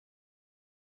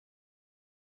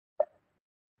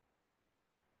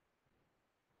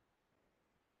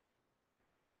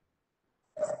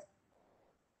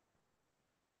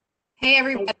Hey,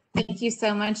 everybody. Thank you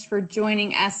so much for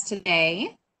joining us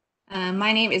today.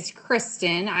 My name is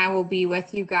Kristen. I will be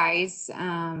with you guys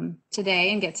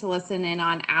today and get to listen in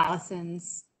on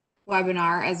Allison's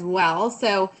webinar as well.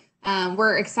 So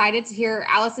we're excited to hear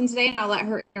Allison today, and I'll let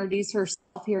her introduce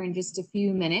herself here in just a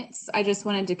few minutes. I just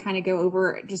wanted to kind of go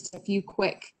over just a few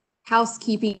quick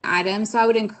housekeeping items. So I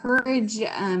would encourage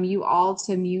you all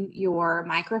to mute your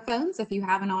microphones if you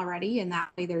haven't already, and that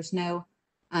way there's no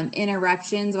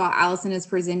interruptions while Allison is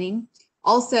presenting.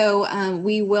 Also,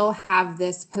 we will have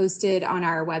this posted on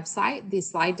our website, the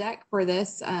slide deck for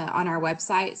this on our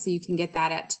website, so you can get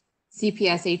that at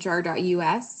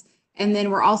cpshr.us. And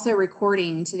then we're also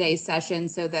recording today's session,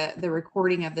 so the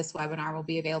recording of this webinar will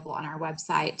be available on our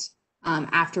website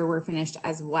after we're finished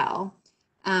as well.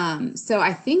 So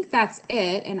I think that's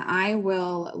it, and I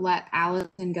will let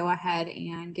Allison go ahead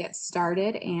and get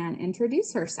started and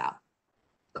introduce herself.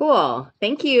 Cool.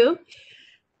 Thank you.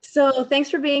 So thanks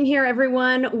for being here,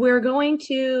 everyone. We're going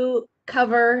to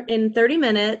cover in 30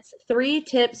 minutes 3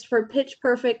 tips for pitch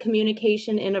perfect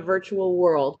communication in a virtual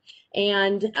world.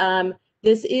 And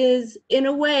this is, in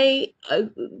a way,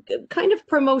 kind of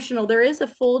promotional. There is a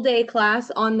full day class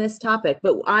on this topic,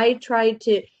 but I tried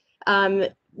to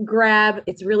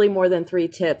it's really more than 3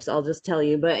 tips, I'll just tell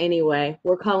you. But anyway,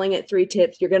 we're calling it 3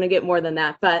 tips. You're going to get more than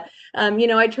that. But,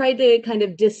 I tried to kind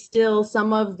of distill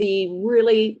some of the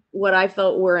really what I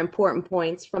felt were important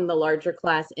points from the larger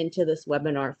class into this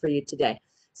webinar for you today.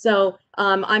 So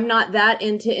I'm not that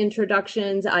into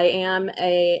introductions. I am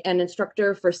an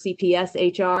instructor for CPS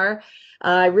HR.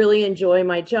 I really enjoy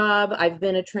my job. I've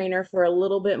been a trainer for a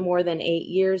little bit more than 8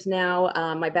 years now.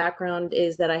 My background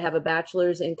is that I have a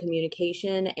bachelor's in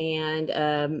communication, and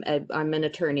I'm an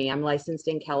attorney. I'm licensed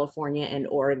in California and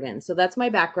Oregon. So that's my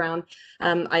background.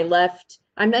 I'm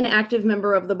an active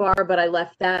member of the bar, but I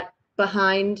left that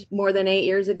behind more than 8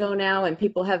 years ago now, and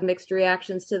people have mixed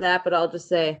reactions to that, but I'll just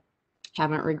say,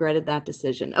 haven't regretted that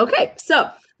decision. Okay, so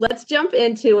let's jump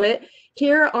into it.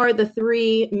 Here are the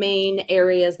 3 main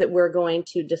areas that we're going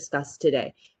to discuss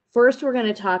today. First, we're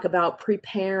going to talk about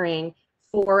preparing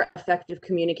for effective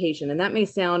communication. And that may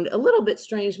sound a little bit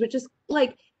strange, but just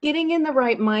like getting in the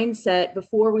right mindset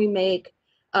before we make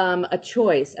a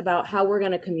choice about how we're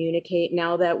going to communicate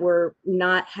now that we're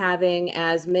not having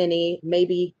as many,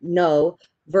 maybe no,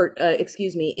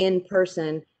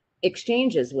 in-person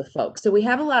exchanges with folks. So we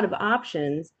have a lot of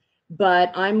options,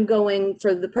 but I'm going,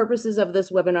 for the purposes of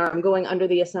this webinar, I'm going under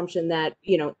the assumption that,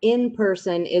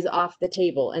 in-person is off the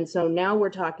table. And so now we're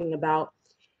talking about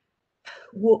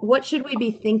what should we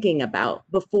be thinking about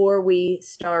before we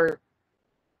start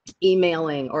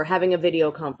emailing or having a video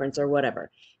conference or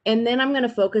whatever. And then I'm going to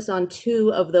focus on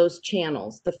 2 of those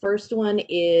channels. The first one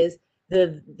is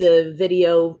the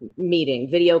video meeting,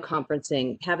 video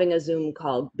conferencing, having a Zoom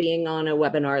call, being on a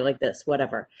webinar like this,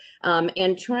 whatever,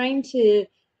 and trying to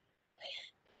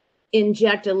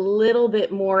inject a little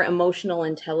bit more emotional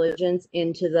intelligence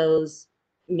into those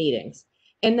meetings.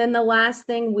 And then the last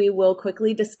thing we will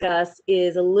quickly discuss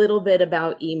is a little bit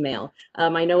about email.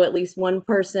 I know at least one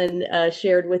person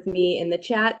shared with me in the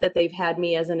chat that they've had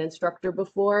me as an instructor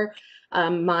before.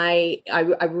 I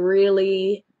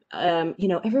really,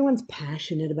 everyone's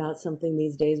passionate about something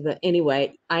these days, but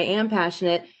anyway, I am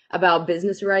passionate about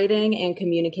business writing and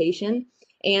communication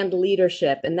and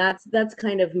leadership, and that's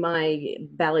kind of my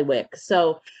bailiwick.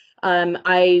 So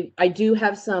I do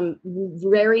have some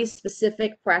very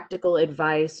specific practical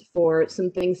advice for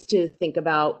some things to think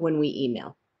about when we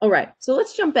email. All right, so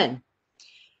let's jump in.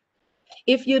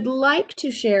 If you'd like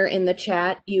to share in the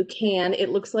chat, you can. It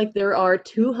looks like there are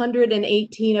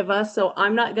 218 of us, so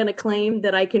I'm not going to claim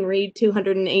that I can read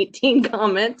 218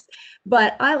 comments,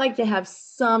 but I like to have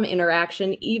some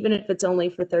interaction, even if it's only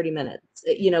for 30 minutes,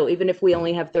 even if we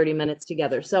only have 30 minutes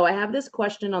together. So I have this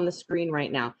question on the screen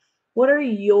right now. What are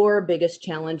your biggest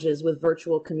challenges with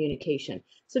virtual communication?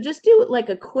 So just do like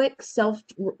a quick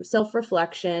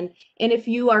self-reflection, and if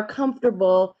you are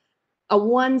comfortable, a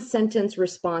 1-sentence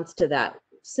response to that.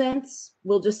 Since,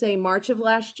 we'll just say March of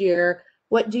last year,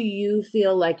 what do you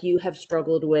feel like you have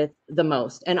struggled with the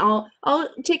most? And I'll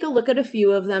take a look at a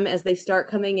few of them as they start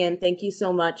coming in. Thank you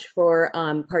so much for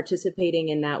participating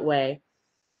in that way.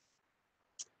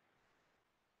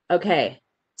 Okay,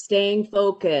 staying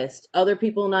focused, other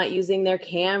people not using their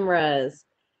cameras,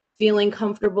 feeling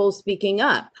comfortable speaking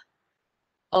up.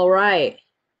 All right.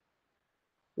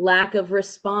 Lack of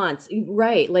response,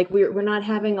 right? Like we're not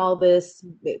having all this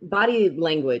body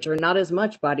language, or not as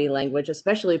much body language,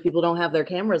 especially if people don't have their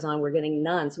cameras on. We're getting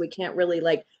none, so we can't really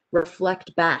like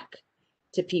reflect back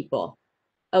to people.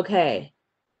 Okay,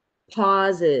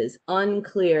 pauses,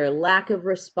 unclear, lack of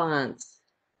response.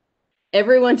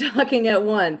 everyone talking at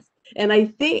once. And I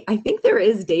think there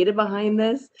is data behind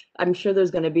this. I'm sure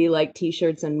there's going to be like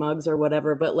t-shirts and mugs or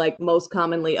whatever, but like most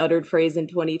commonly uttered phrase in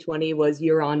 2020 was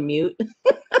 "you're on mute."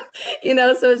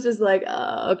 So it's just like,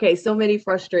 okay, so many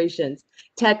frustrations,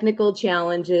 technical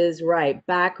challenges, right?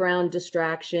 Background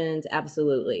distractions,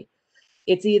 absolutely.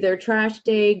 It's either trash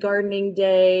day, gardening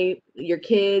day, your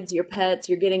kids, your pets,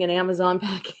 you're getting an Amazon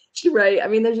package, right? I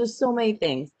mean, there's just so many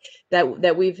things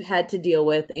that we've had to deal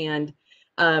with, and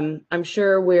I'm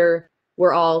sure we're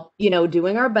all,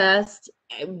 doing our best,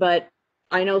 but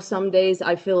I know some days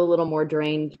I feel a little more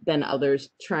drained than others,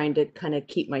 trying to kind of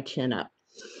keep my chin up.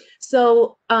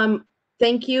 So,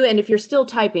 thank you. And if you're still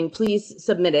typing, please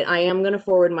submit it. I am going to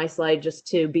forward my slide just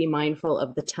to be mindful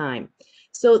of the time.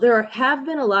 So there have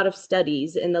been a lot of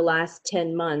studies in the last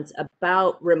 10 months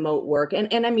about remote work.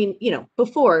 And I mean,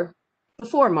 before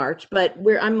March, but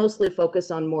I'm mostly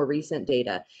focused on more recent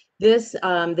data.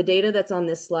 The data that's on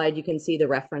this slide, you can see the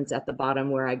reference at the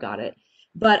bottom where I got it.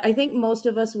 But I think most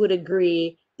of us would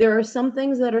agree there are some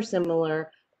things that are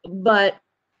similar, but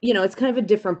it's kind of a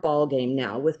different ball game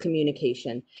now with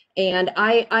communication. And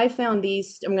I found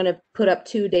these. I'm going to put up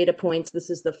 2 data points. This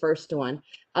is the first one.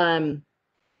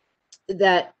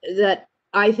 That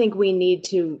I think we need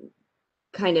to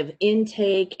kind of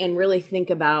intake and really think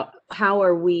about how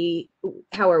are we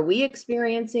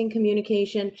experiencing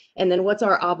communication, and then what's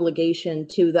our obligation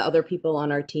to the other people on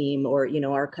our team, or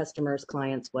our customers,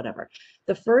 clients, whatever.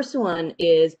 The first one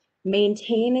is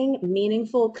maintaining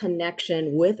meaningful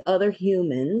connection with other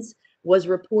humans was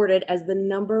reported as the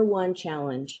 #1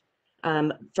 challenge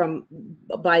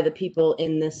by the people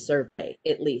in this survey,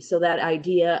 at least. So that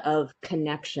idea of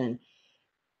connection,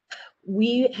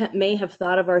 we may have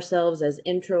thought of ourselves as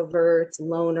introverts,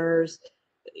 loners,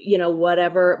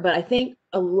 whatever, but I think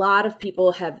a lot of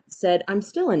people have said, I'm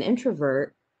still an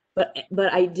introvert, but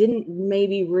I didn't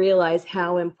maybe realize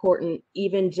how important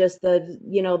even just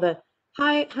the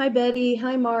hi Betty,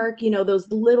 hi Mark,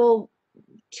 those little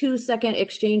 2-second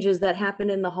exchanges that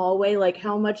happen in the hallway, like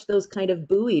how much those kind of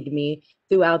buoyed me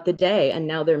throughout the day, and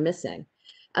now they're missing.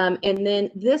 And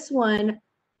then this one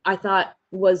I thought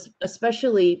was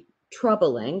especially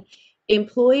troubling.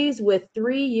 Employees with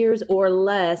 3 years or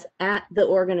less at the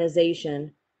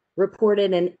organization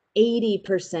reported an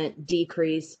 80%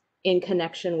 decrease in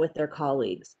connection with their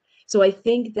colleagues. So I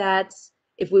think that's,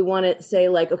 if we want to say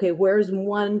like, okay, where's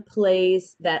one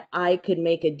place that I could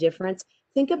make a difference?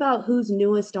 Think about who's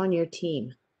newest on your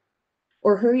team,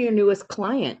 or who your newest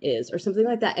client is, or something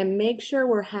like that, and make sure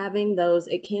we're having those.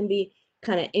 It can be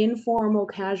kind of informal,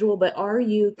 casual, but are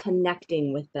you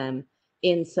connecting with them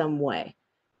in some way?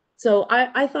 So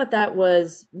I thought that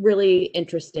was really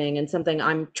interesting and something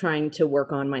I'm trying to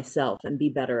work on myself and be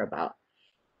better about.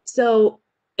 So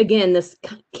again, this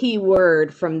key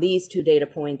word from these 2 data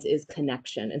points is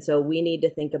connection. And so we need to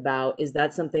think about, is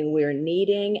that something we're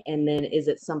needing? And then is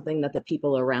it something that the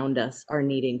people around us are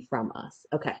needing from us?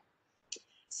 Okay.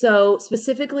 So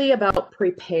specifically about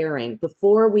preparing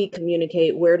before we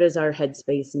communicate, where does our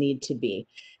headspace need to be?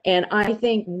 And I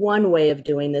think one way of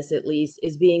doing this, at least,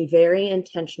 is being very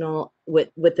intentional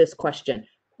with this question.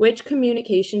 Which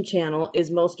communication channel is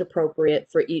most appropriate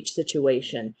for each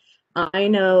situation? I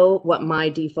know what my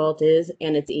default is,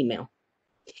 and it's email.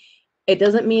 It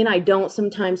doesn't mean I don't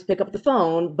sometimes pick up the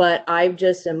phone, but I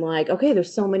just am like, okay,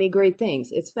 there's so many great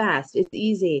things. It's fast, it's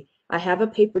easy. I have a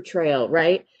paper trail,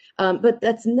 right? But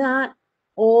that's not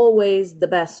always the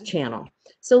best channel.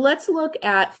 So let's look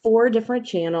at 4 different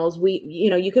channels.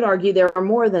 You could argue there are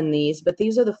more than these, but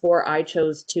these are the 4 I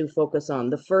chose to focus on.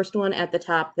 The first one at the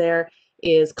top there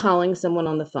is calling someone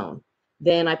on the phone.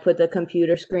 Then I put the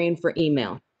computer screen for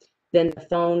email, then the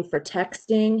phone for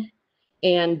texting,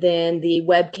 and then the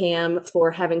webcam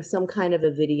for having some kind of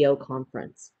a video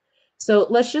conference. So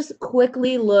let's just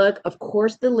quickly look. Of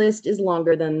course, the list is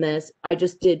longer than this. I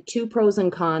just did 2 pros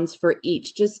and cons for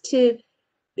each, just to,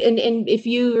 and if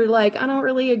you're like, I don't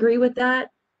really agree with that,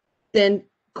 then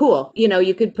cool.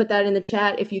 You could put that in the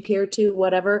chat if you care to,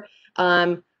 whatever.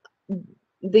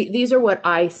 These are what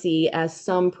I see as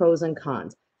some pros and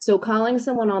cons. So calling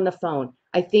someone on the phone,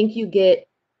 I think you get,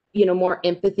 more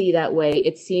empathy that way.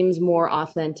 It seems more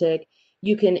authentic.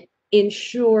 You can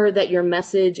ensure that your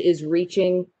message is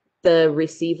reaching the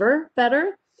receiver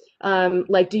better.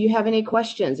 Like, do you have any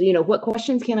questions? What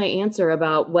questions can I answer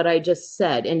about what I just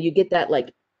said? And you get that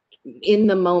like in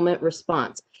the moment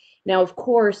response. Now, of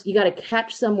course, you got to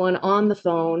catch someone on the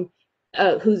phone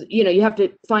who's, you have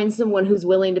to find someone who's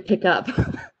willing to pick up.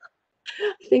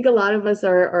 I think a lot of us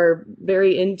are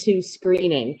very into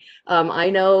screening.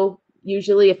 I know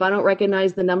Usually if I don't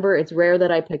recognize the number, it's rare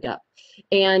that I pick up.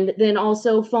 And then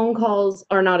also phone calls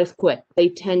are not as quick. They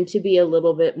tend to be a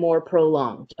little bit more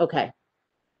prolonged. Okay.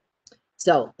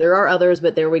 So there are others,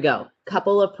 but there we go.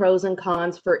 Couple of pros and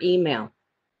cons for email.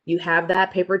 You have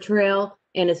that paper trail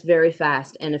and it's very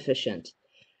fast and efficient.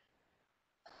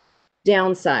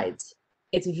 Downsides.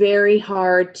 It's very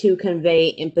hard to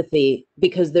convey empathy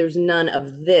because there's none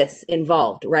of this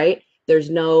involved, right? There's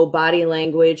no body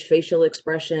language, facial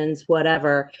expressions,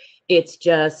 whatever. It's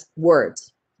just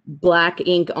words, black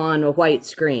ink on a white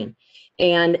screen.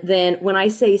 And then when I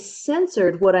say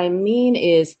censored, what I mean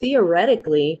is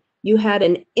theoretically, you had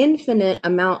an infinite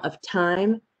amount of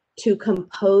time to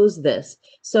compose this.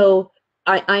 So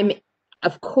I'm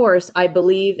of course, I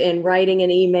believe in writing an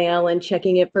email and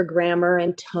checking it for grammar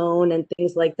and tone and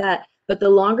things like that. But the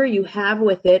longer you have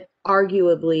with it,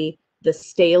 arguably, the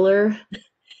staler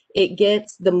it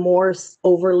gets, the more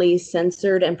overly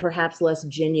censored and perhaps less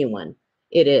genuine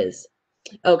it is.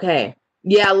 Okay.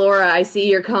 Yeah, Laura, I see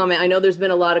your comment. I know there's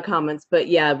been a lot of comments, but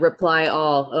yeah, reply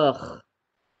all. Ugh.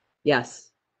 Yes.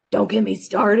 Don't get me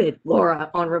started,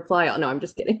 Laura, on reply all. No, I'm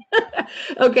just kidding.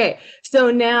 Okay. So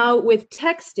now with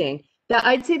texting, that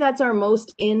I'd say that's our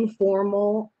most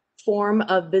informal form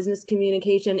of business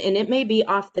communication, and it may be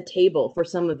off the table for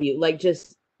some of you. Like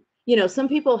just, some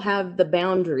people have the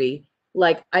boundary.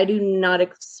 Like I do not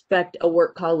expect a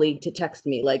work colleague to text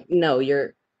me. Like, no,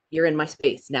 you're in my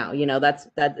space now.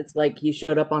 That it's like you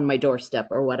showed up on my doorstep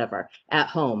or whatever at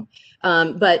home.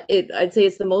 But I'd say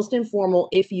it's the most informal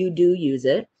if you do use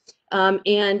it,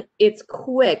 and it's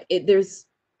quick.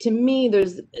 To me,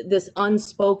 there's this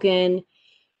unspoken,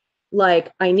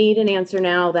 like, I need an answer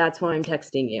now, that's why I'm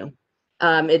texting you.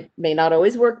 It may not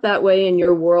always work that way in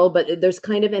your world, but there's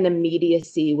kind of an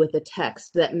immediacy with a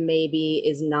text that maybe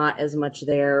is not as much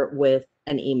there with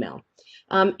an email.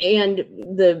 And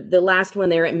the last one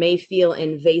there, it may feel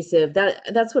invasive.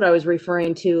 That's what I was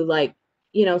referring to. Like,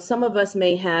 some of us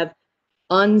may have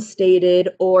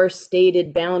unstated or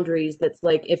stated boundaries. That's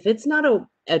like, if it's not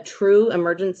a true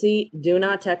emergency, do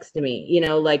not text me.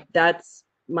 Like that's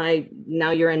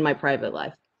now you're in my private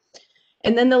life.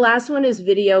 And then the last one is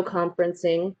video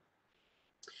conferencing.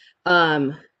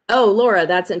 Oh, Laura,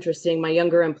 that's interesting. My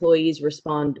younger employees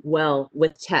respond well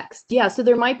with text. Yeah, so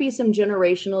there might be some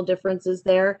generational differences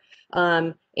there.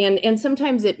 And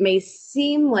sometimes it may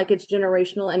seem like it's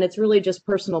generational and it's really just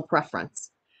personal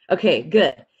preference. Okay,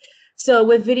 good. So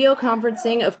with video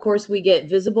conferencing, of course, we get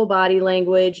visible body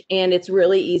language, and it's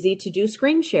really easy to do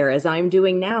screen share as I'm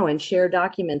doing now and share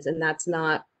documents. And that's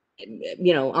not,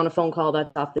 on a phone call,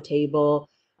 that's off the table.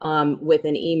 With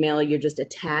an email, you're just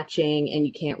attaching and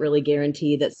you can't really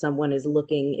guarantee that someone is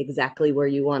looking exactly where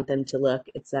you want them to look,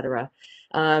 etc.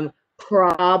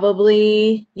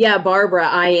 Probably, yeah,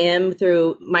 Barbara, IM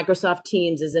through Microsoft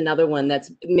Teams is another one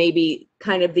that's maybe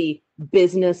kind of the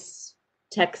business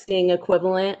texting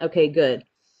equivalent. Okay, good.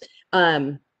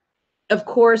 Of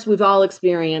course, we've all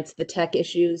experienced the tech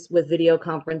issues with video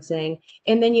conferencing.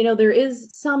 And then, there is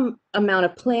some amount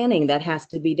of planning that has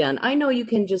to be done. I know you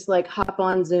can just like hop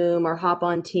on Zoom or hop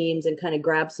on Teams and kind of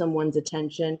grab someone's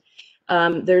attention.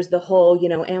 There's the whole,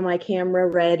 am I camera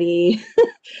ready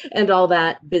and all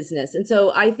that business. And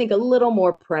so I think a little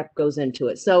more prep goes into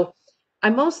it. So I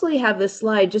mostly have this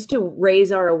slide just to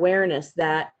raise our awareness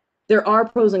that there are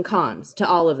pros and cons to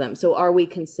all of them. So are we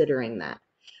considering that?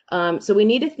 So we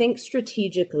need to think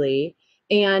strategically,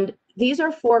 and these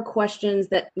are 4 questions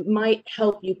that might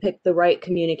help you pick the right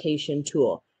communication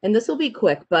tool. And this will be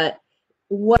quick, but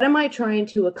what am I trying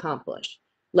to accomplish?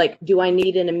 Like, do I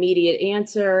need an immediate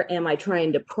answer? Am I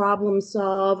trying to problem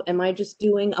solve? Am I just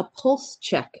doing a pulse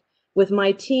check with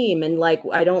my team? And like,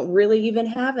 I don't really even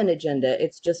have an agenda.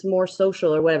 It's just more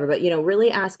social or whatever, but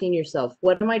really asking yourself,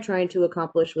 what am I trying to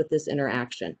accomplish with this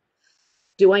interaction?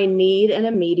 Do I need an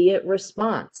immediate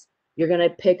response? You're going to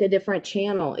pick a different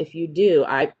channel if you do.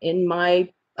 In my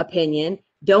opinion,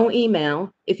 don't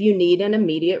email if you need an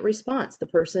immediate response. The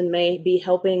person may be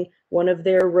helping one of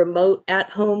their remote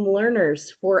at-home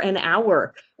learners for an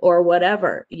hour or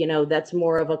whatever. That's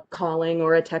more of a calling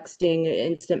or a texting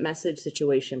instant message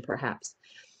situation, perhaps.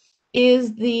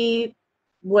 Is the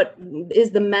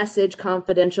message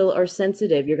confidential or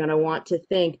sensitive? You're going to want to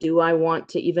think, do I want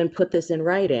to even put this in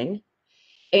writing?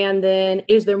 And then,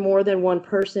 is there more than one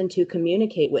person to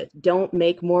communicate with? Don't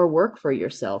make more work for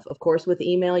yourself. Of course, with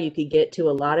email, you could get to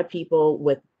a lot of people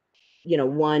with,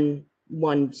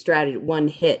 one strategy, one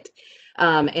hit.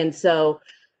 And so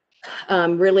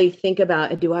really think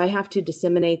about, do I have to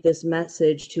disseminate this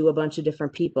message to a bunch of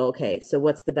different people? Okay, so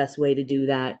what's the best way to do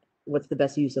that? What's the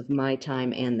best use of my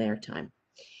time and their time?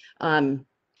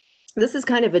 this is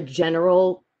kind of a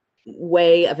general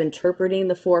way of interpreting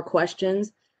the 4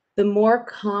 questions. The more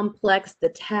complex the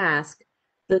task,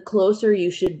 the closer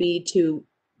you should be to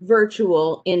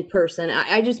virtual in person.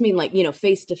 I just mean like,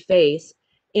 face to face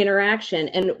interaction.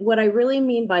 And what I really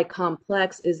mean by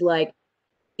complex is like,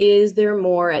 is there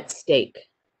more at stake?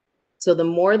 So the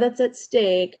more that's at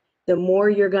stake, the more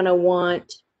you're going to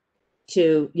want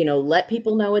to, let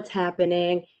people know what's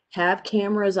happening, have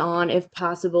cameras on if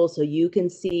possible, so you can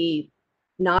see,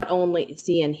 not only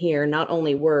see and hear, not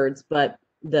only words, but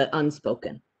the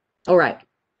unspoken. All right.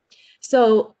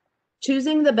 So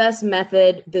choosing the best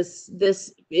method, this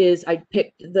is, I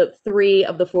picked the 3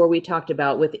 of the 4 we talked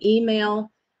about. With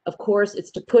email, of course,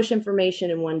 it's to push information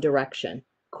in one direction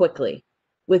quickly.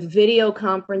 With video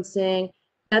conferencing,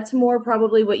 that's more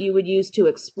probably what you would use to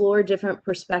explore different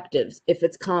perspectives. If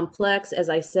it's complex, as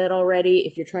I said already,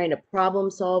 if you're trying to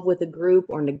problem solve with a group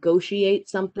or negotiate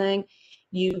something,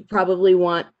 you probably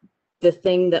want the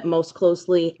thing that most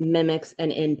closely mimics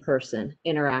an in-person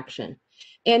interaction.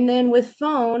 And then with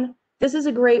phone, this is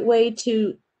a great way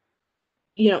to,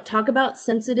 talk about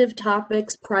sensitive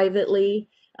topics privately,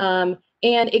 and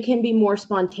it can be more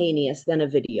spontaneous than a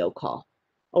video call.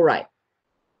 All right.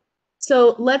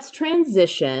 So let's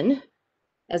transition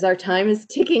as our time is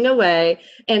ticking away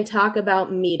and talk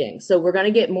about meetings. So we're going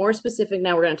to get more specific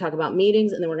now. We're going to talk about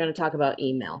meetings, and then we're going to talk about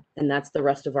email, and that's the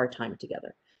rest of our time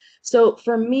together. So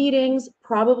for meetings,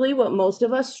 probably what most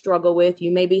of us struggle with,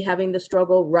 you may be having the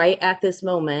struggle right at this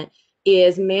moment,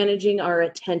 is managing our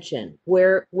attention.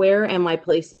 Where am I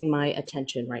placing my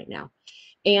attention right now?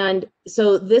 And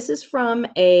so this is from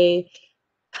a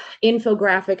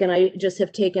infographic, and I just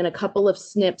have taken a couple of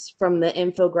snips from the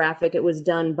infographic. It was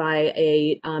done by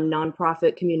a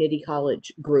nonprofit community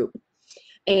college group.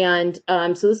 And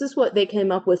so this is what they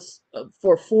came up with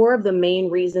for 4 of the main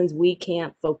reasons we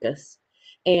can't focus.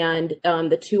 And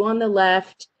the 2 on the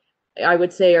left, I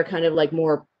would say, are kind of like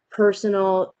more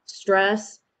personal.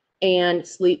 Stress and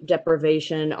sleep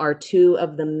deprivation are 2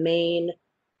 of the main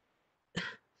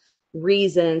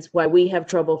reasons why we have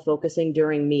trouble focusing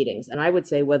during meetings. And I would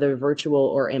say whether virtual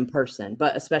or in person,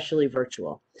 but especially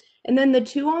virtual. And then the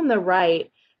 2 on the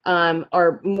right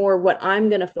are more what I'm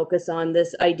going to focus on,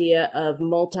 this idea of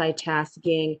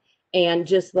multitasking, and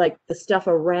just like the stuff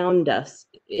around us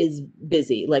is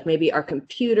busy. Like maybe our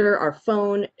computer, our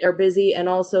phone are busy. And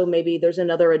also maybe there's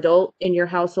another adult in your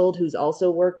household who's also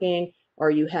working,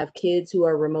 or you have kids who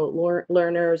are remote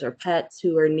learners, or pets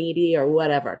who are needy, or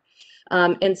whatever.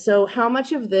 And so how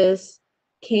much of this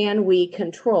can we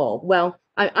control? Well,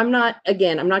 I'm not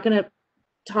going to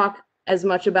talk as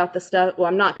much about the stuff. Well,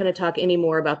 I'm not going to talk any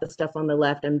more about the stuff on the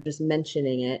left. I'm just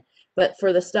mentioning it. But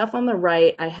for the stuff on the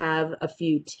right, I have a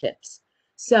few tips.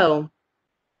 So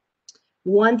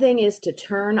one thing is to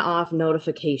turn off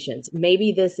notifications.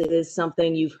 Maybe this is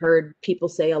something you've heard people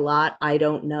say a lot. I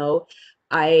don't know.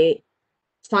 I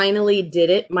finally did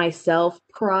it myself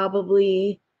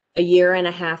probably a year and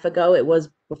a half ago. It was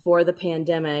before the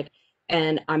pandemic,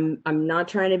 and I'm not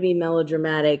trying to be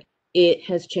melodramatic. It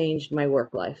has changed my work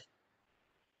life.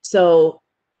 So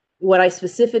what I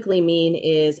specifically mean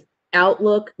is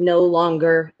Outlook no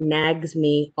longer nags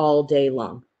me all day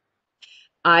long.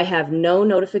 I have no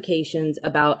notifications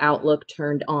about Outlook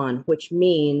turned on, which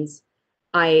means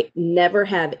I never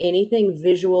have anything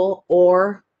visual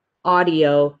or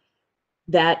audio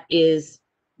that is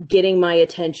getting my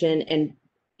attention and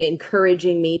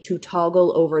encouraging me to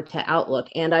toggle over to Outlook.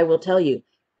 And I will tell you,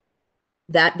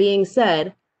 that being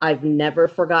said, I've never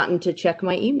forgotten to check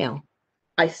my email.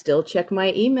 I still check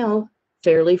my email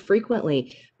fairly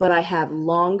frequently, but I have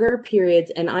longer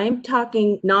periods, and I'm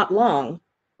talking not long,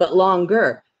 but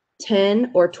longer,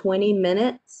 10 or 20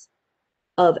 minutes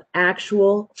of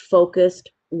actual focused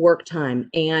work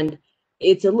time. And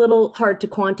it's a little hard to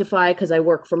quantify because I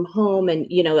work from home, and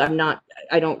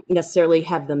I don't necessarily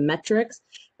have the metrics,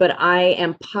 but I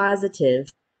am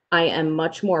positive I am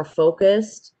much more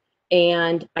focused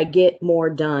and I get more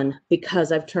done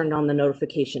because I've turned on the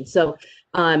notification. So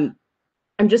I'm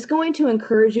just going to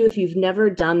encourage you, if you've never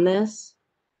done this,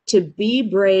 to be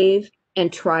brave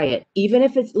and try it. Even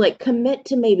if it's like, commit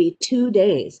to maybe 2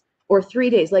 days or 3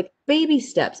 days, like baby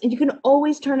steps. And you can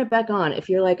always turn it back on. If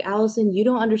you're like, Allison, you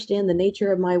don't understand the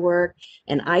nature of my work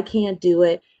and I can't do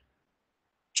it,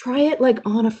 try it like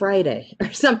on a Friday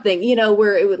or something,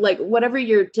 where it would, like, whatever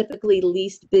your typically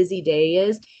least busy day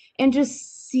is, and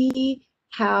just see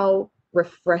how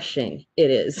refreshing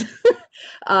it is.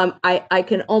 I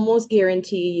can almost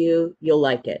guarantee you'll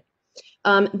like it.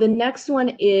 The next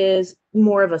one is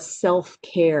more of a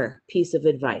self-care piece of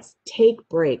advice. Take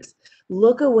breaks.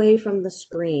 Look away from the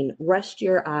screen. Rest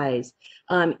your eyes.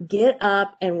 Get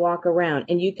up and walk around.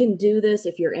 And you can do this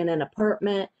if you're in an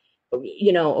apartment,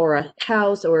 or a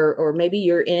house, or maybe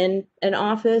you're in an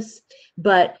office,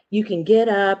 but you can get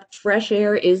up. Fresh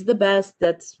air is the best.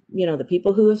 That's, the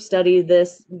people who have studied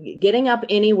this, getting up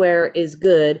anywhere is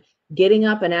good. Getting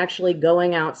up and actually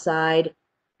going outside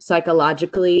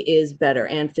psychologically is better,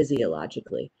 and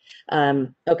physiologically.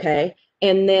 Okay.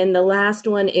 And then the last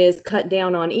one is cut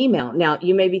down on email. Now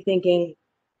you may be thinking,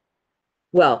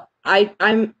 well,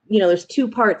 I'm, there's two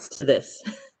parts to this.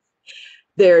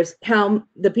 There's how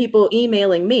the people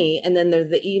emailing me, and then there's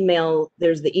the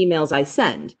emails I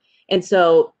send. And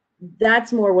so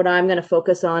that's more what I'm going to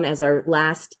focus on as our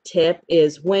last tip,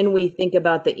 is when we think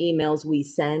about the emails we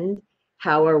send,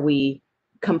 how are we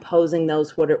composing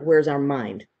those? Where's our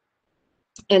mind?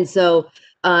 And so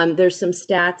there's some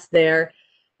stats there.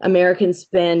 Americans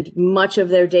spend much of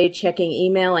their day checking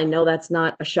email. I know that's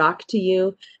not a shock to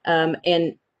you.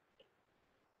 And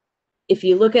if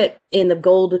you look at in the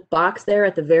gold box there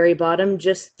at the very bottom,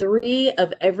 just 3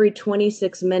 of every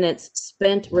 26 minutes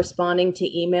spent responding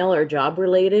to email or job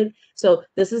related. So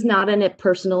this is not a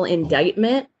personal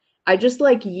indictment. I just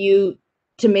like you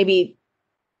to maybe,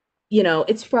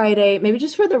 it's Friday, maybe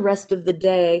just for the rest of the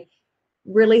day,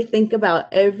 really think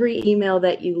about every email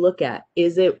that you look at.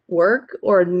 Is it work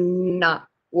or not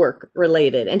work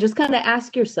related? And just kind of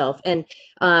ask yourself. And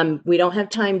we don't have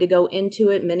time to go into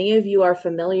it. Many of you are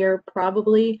familiar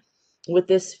probably with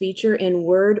this feature in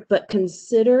Word, but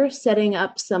consider setting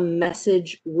up some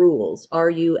message rules,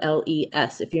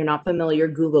 RULES. If you're not familiar,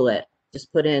 Google it.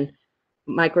 Just put in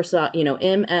Microsoft,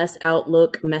 MS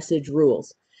Outlook message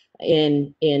rules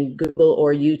in Google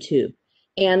or YouTube,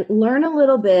 and learn a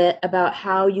little bit about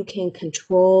how you can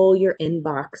control your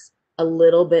inbox a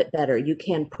little bit better. You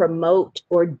can promote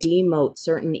or demote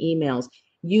certain emails.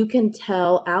 You can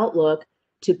tell Outlook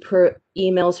to put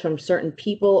emails from certain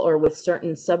people or with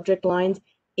certain subject lines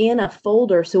in a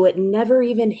folder so it never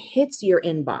even hits your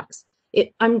inbox.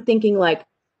 I'm thinking like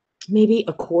maybe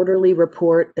a quarterly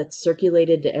report that's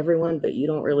circulated to everyone, but you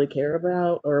don't really care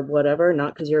about, or whatever,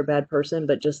 not because you're a bad person,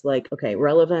 but just like, okay,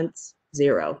 relevance,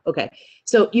 0. Okay,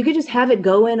 so you could just have it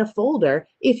go in a folder.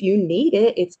 If you need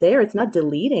it, it's there. It's not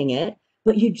deleting it,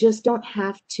 but you just don't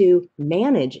have to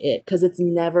manage it because it's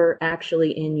never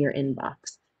actually in your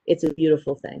inbox. It's a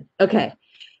beautiful thing. Okay,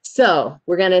 so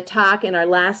we're going to talk in our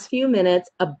last few minutes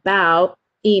about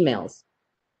emails.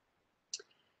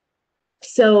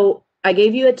 So I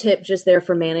gave you a tip just there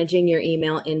for managing your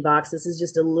email inbox. This is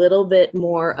just a little bit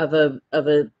more of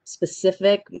a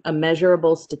specific, a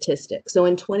measurable statistic. So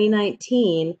in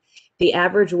 2019, the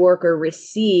average worker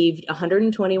received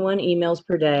 121 emails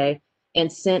per day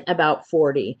and sent about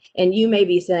 40. And you may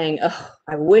be saying, oh,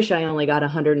 I wish I only got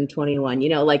 121.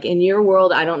 Like in your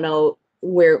world, I don't know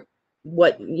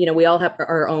we all have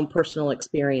our own personal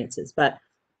experiences, but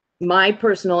my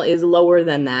personal is lower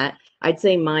than that. I'd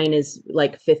say mine is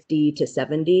like 50 to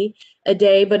 70 a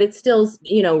day, but it's still,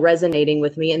 resonating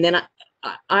with me. And then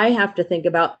I have to think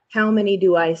about how many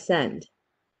do I send?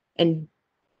 And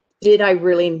did I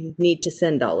really need to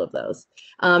send all of those?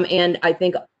 And I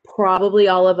think probably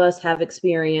all of us have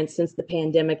experienced since the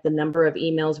pandemic, the number of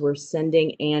emails we're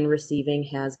sending and receiving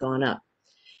has gone up.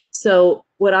 So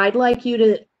what I'd like you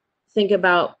to think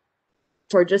about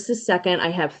for just a second,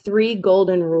 I have 3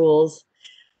 golden rules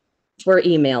for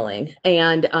emailing.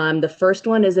 And the first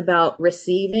one is about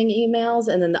receiving emails,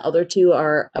 and then the other 2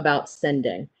 are about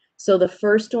sending. So the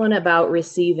first one about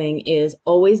receiving is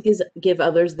always give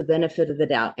others the benefit of the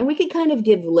doubt. And we can kind of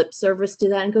give lip service to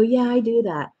that and go, yeah, I do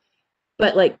that.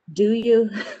 But like, do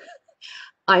you?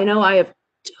 I know I have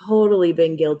totally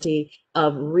been guilty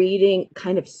of reading,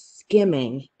 kind of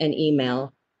skimming an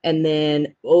email, and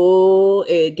then,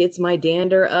 it gets my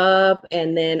dander up,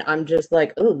 and then I'm just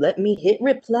like, oh, let me hit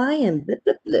reply and blah,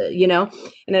 blah, blah,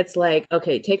 and it's like,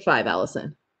 okay, take 5,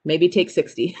 Allison, maybe take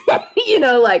 60,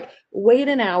 like wait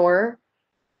an hour.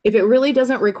 If it really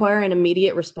doesn't require an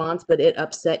immediate response, but it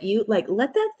upset you, like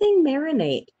let that thing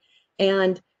marinate.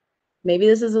 And maybe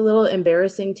this is a little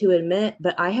embarrassing to admit,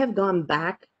 but I have gone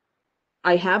back,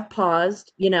 I have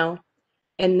paused, and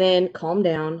then calmed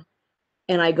down.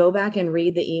 And I go back and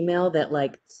read the email that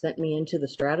like sent me into the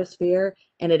stratosphere,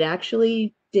 and it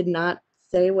actually did not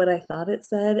say what I thought it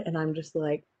said. And I'm just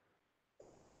like,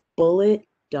 bullet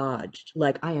dodged.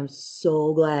 Like, I am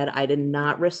so glad I did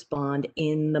not respond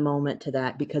in the moment to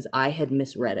that because I had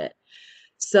misread it.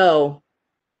 So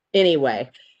anyway,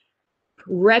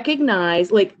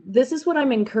 recognize, like, this is what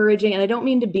I'm encouraging, and I don't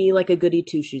mean to be like a goody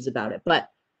two shoes about it, but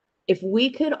if we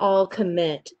could all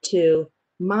commit to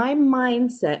my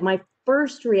mindset, my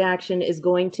first reaction is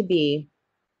going to be,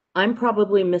 I'm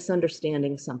probably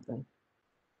misunderstanding something.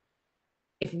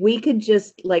 If we could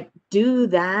just like do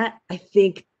that, I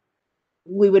think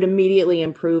we would immediately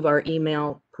improve our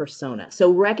email persona.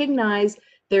 So recognize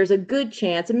there's a good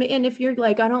chance, and if you're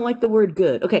like, I don't like the word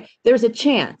good, okay, there's a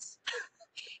chance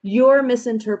you're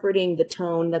misinterpreting the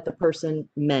tone that the person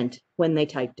meant when they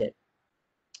typed it.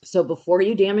 So before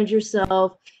you damage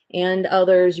yourself and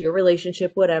others, your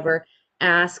relationship, whatever,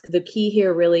 ask, the key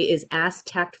here really is ask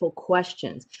tactful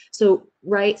questions. So,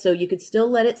 right, so you could still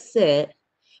let it sit,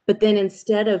 but then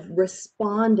instead of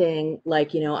responding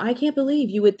like, I can't believe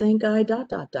you would think I ...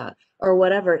 or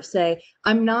whatever, say,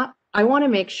 I want to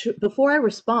make sure, before I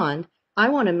respond, I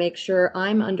want to make sure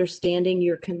I'm understanding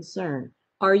your concern.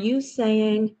 Are you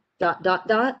saying ...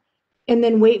 And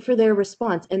then wait for their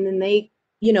response. And then they,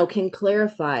 can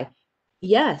clarify.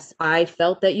 Yes, I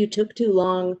felt that you took too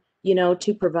long,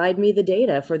 to provide me the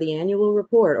data for the annual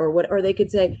report, or what, or they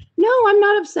could say, no, I'm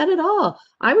not upset at all.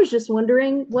 I was just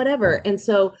wondering, whatever. And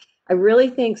so I really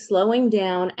think slowing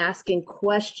down, asking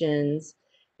questions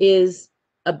is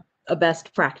a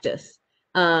best practice.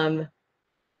 Um,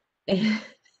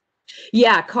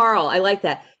 yeah, Carl, I like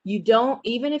that. You don't,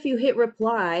 even if you hit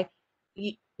reply,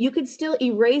 you could still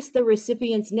erase the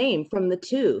recipient's name from the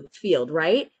to field,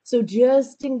 right? So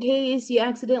just in case you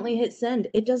accidentally hit send,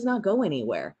 it does not go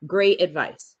anywhere. Great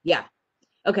advice. Yeah.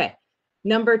 Okay.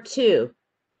 Number 2,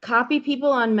 copy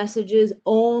people on messages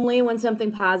only when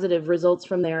something positive results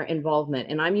from their involvement.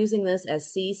 And I'm using this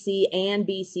as CC and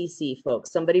BCC,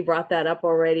 folks. Somebody brought that up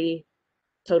already.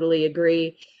 Totally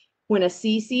agree. When a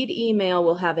CC'd email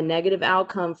will have a negative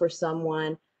outcome for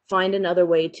someone, find another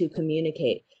way to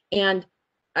communicate. And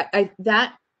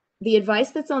that the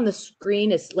advice that's on the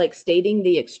screen is like stating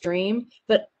the extreme,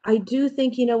 but I do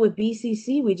think, with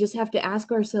BCC, we just have to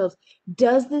ask ourselves,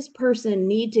 does this person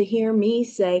need to hear me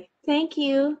say, thank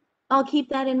you, I'll keep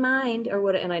that in mind, or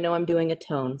what? And I know I'm doing a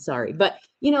tone, sorry, but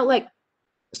like,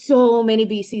 so many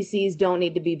BCCs don't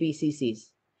need to be BCCs.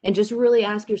 And just really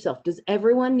ask yourself, does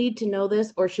everyone need to know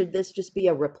this, or should this just be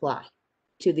a reply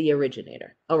to the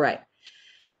originator? All right.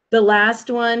 The last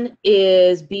one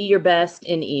is be your best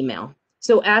in email.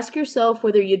 So ask yourself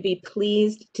whether you'd be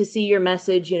pleased to see your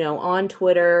message, on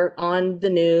Twitter, on the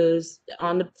news,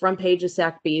 on the front page of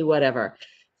SACB, whatever.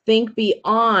 Think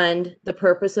beyond the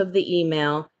purpose of the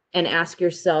email and ask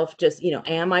yourself just,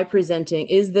 am I presenting,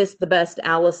 is this the best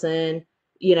Allison,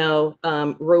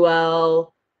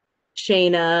 Ruel,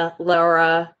 Shayna,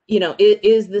 Laura,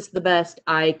 is this the best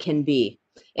I can be?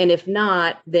 And if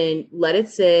not, then let it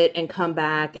sit and come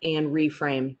back and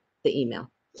reframe the email.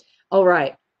 All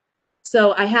right.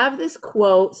 So I have this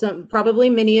quote, probably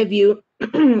many of you,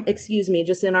 excuse me,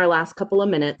 just in our last couple of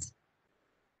minutes,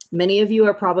 many of you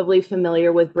are probably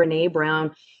familiar with Brene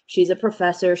Brown. She's a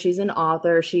professor, she's an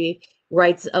author, she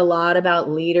writes a lot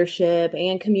about leadership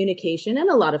and communication and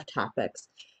a lot of topics.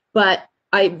 But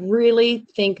I really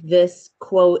think this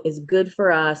quote is good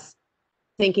for us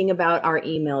thinking about our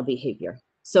email behavior.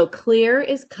 So clear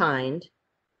is kind.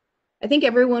 I think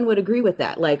everyone would agree with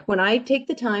that. Like when I take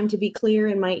the time to be clear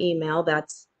in my email,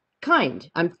 that's kind.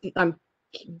 I'm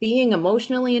being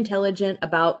emotionally intelligent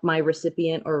about my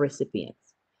recipient or recipients.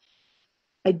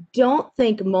 I don't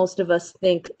think most of us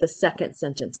think the second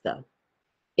sentence though.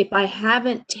 If I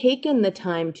haven't taken the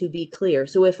time to be clear,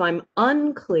 so if I'm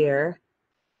unclear,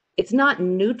 it's not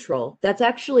neutral. That's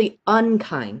actually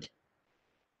unkind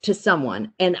to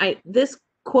someone. And this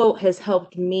quote has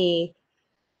helped me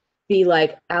be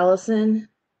like, Allison,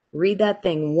 read that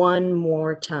thing one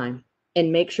more time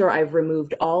and make sure I've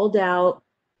removed all doubt.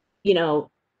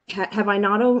 Have I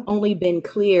not only been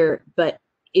clear, but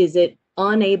is it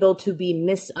unable to be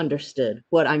misunderstood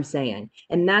what I'm saying?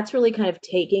 And that's really kind of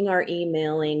taking our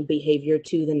emailing behavior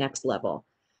to the next level.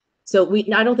 So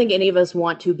I don't think any of us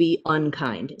want to be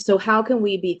unkind. So how can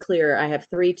we be clear? I have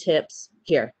 3 tips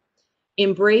here.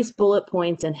 Embrace bullet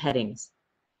points and headings.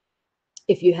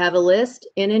 If you have a list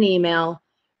in an email,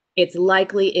 it's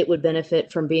likely it would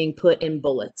benefit from being put in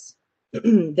bullets.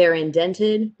 They're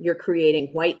indented, you're creating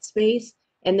white space,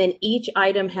 and then each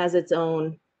item has its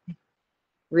own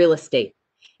real estate.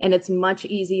 And it's much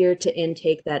easier to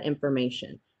intake that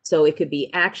information. So it could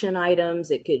be action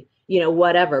items, it could,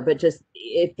 whatever, but just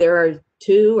if there are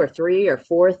 2 or 3 or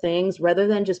 4 things, rather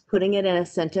than just putting it in a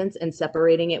sentence and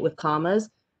separating it with commas,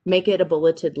 make it a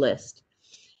bulleted list.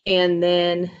 And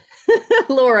then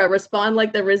Laura, respond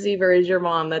like the receiver is your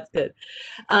mom. That's good.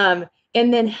 And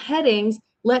then headings,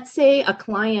 let's say a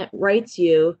client writes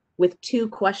you with 2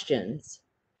 questions.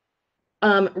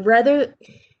 Rather,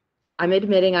 I'm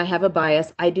admitting I have a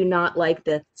bias. I do not like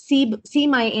the see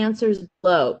my answers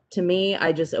below. To me,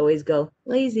 I just always go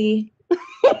lazy.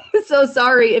 So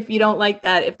sorry if you don't like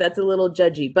that, if that's a little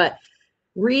judgy, but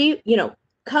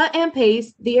cut and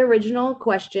paste the original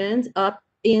questions up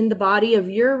in the body of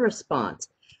your response.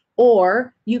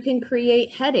 Or you can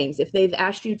create headings. If they've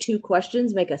asked you 2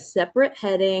 questions, make a separate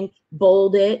heading,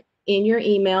 bold it in your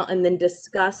email, and then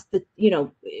discuss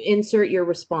insert your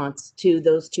response to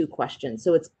those 2 questions.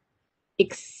 So it's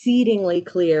exceedingly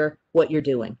clear what you're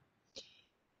doing.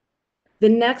 The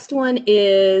next one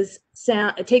is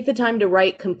take the time to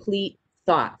write complete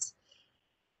thoughts.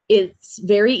 It's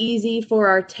very easy for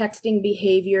our texting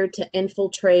behavior to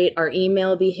infiltrate our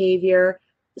email behavior.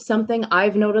 Something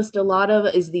I've noticed a lot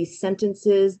of is these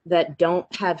sentences that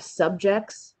don't have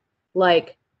subjects,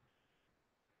 like,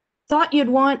 thought you'd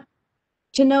want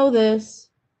to know this,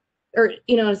 or,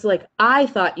 it's like, I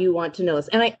thought you want to know this.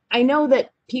 And I know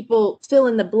that people fill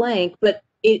in the blank, but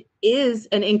it is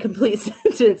an incomplete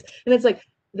sentence. And it's like,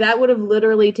 that would have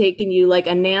literally taken you like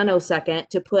a nanosecond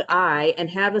to put I and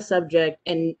have a subject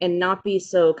and not be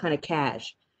so kind of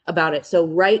cash about it. So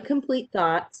write complete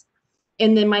thoughts.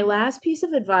 And then my last piece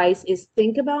of advice is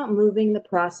think about moving the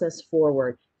process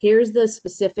forward. Here's the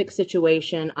specific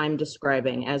situation I'm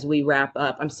describing as we wrap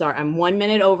up. I'm sorry, I'm 1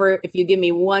 minute over. If you give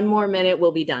me 1 more minute,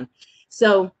 we'll be done.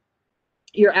 So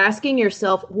you're asking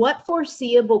yourself, what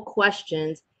foreseeable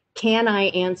questions can I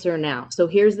answer now? So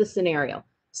here's the scenario.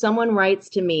 Someone writes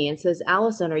to me and says,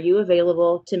 Allison, are you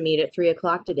available to meet at 3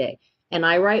 o'clock today? And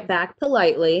I write back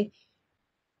politely,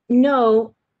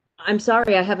 no, I'm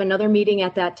sorry, I have another meeting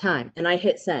at that time. And I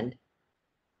hit send.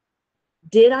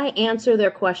 Did I answer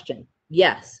their question?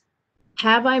 Yes.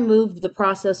 Have I moved the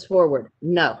process forward?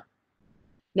 No.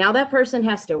 Now that person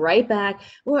has to write back,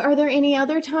 well, are there any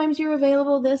other times you're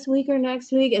available this week or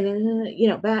next week? And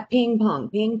then, back ping pong,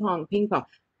 ping pong, ping pong.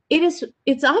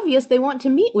 It's obvious they want to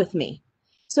meet with me.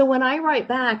 So when I write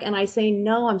back and I say,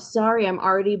 no, I'm sorry, I'm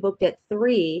already booked at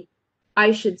 3,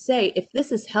 I should say,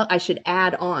 I should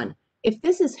add on. If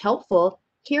this is helpful,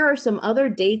 here are some other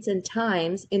dates and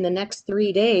times in the next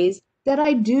 3 days that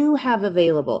I do have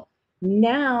available.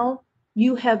 Now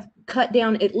you have cut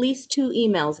down at least 2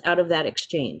 emails out of that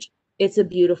exchange. It's a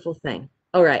beautiful thing.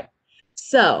 All right.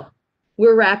 So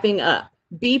we're wrapping up.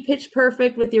 Be pitch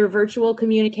perfect with your virtual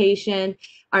communication.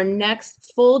 Our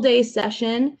next full day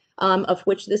session, of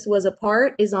which this was a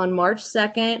part, is on March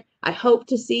 2nd. I hope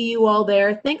to see you all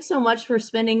there. Thanks so much for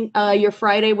spending your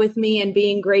Friday with me and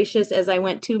being gracious as I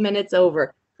went 2 minutes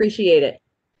over. Appreciate it.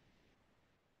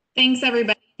 Thanks,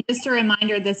 everybody. Just a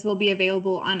reminder, this will be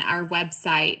available on our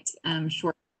website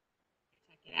shortly.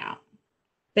 Check it out.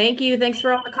 Thank you. Thanks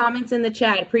for all the comments in the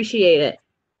chat. Appreciate it.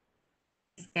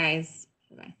 Thanks, guys.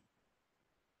 Bye-bye.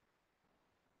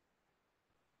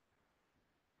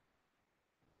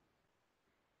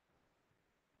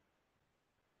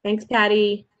 Thanks,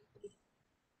 Patty.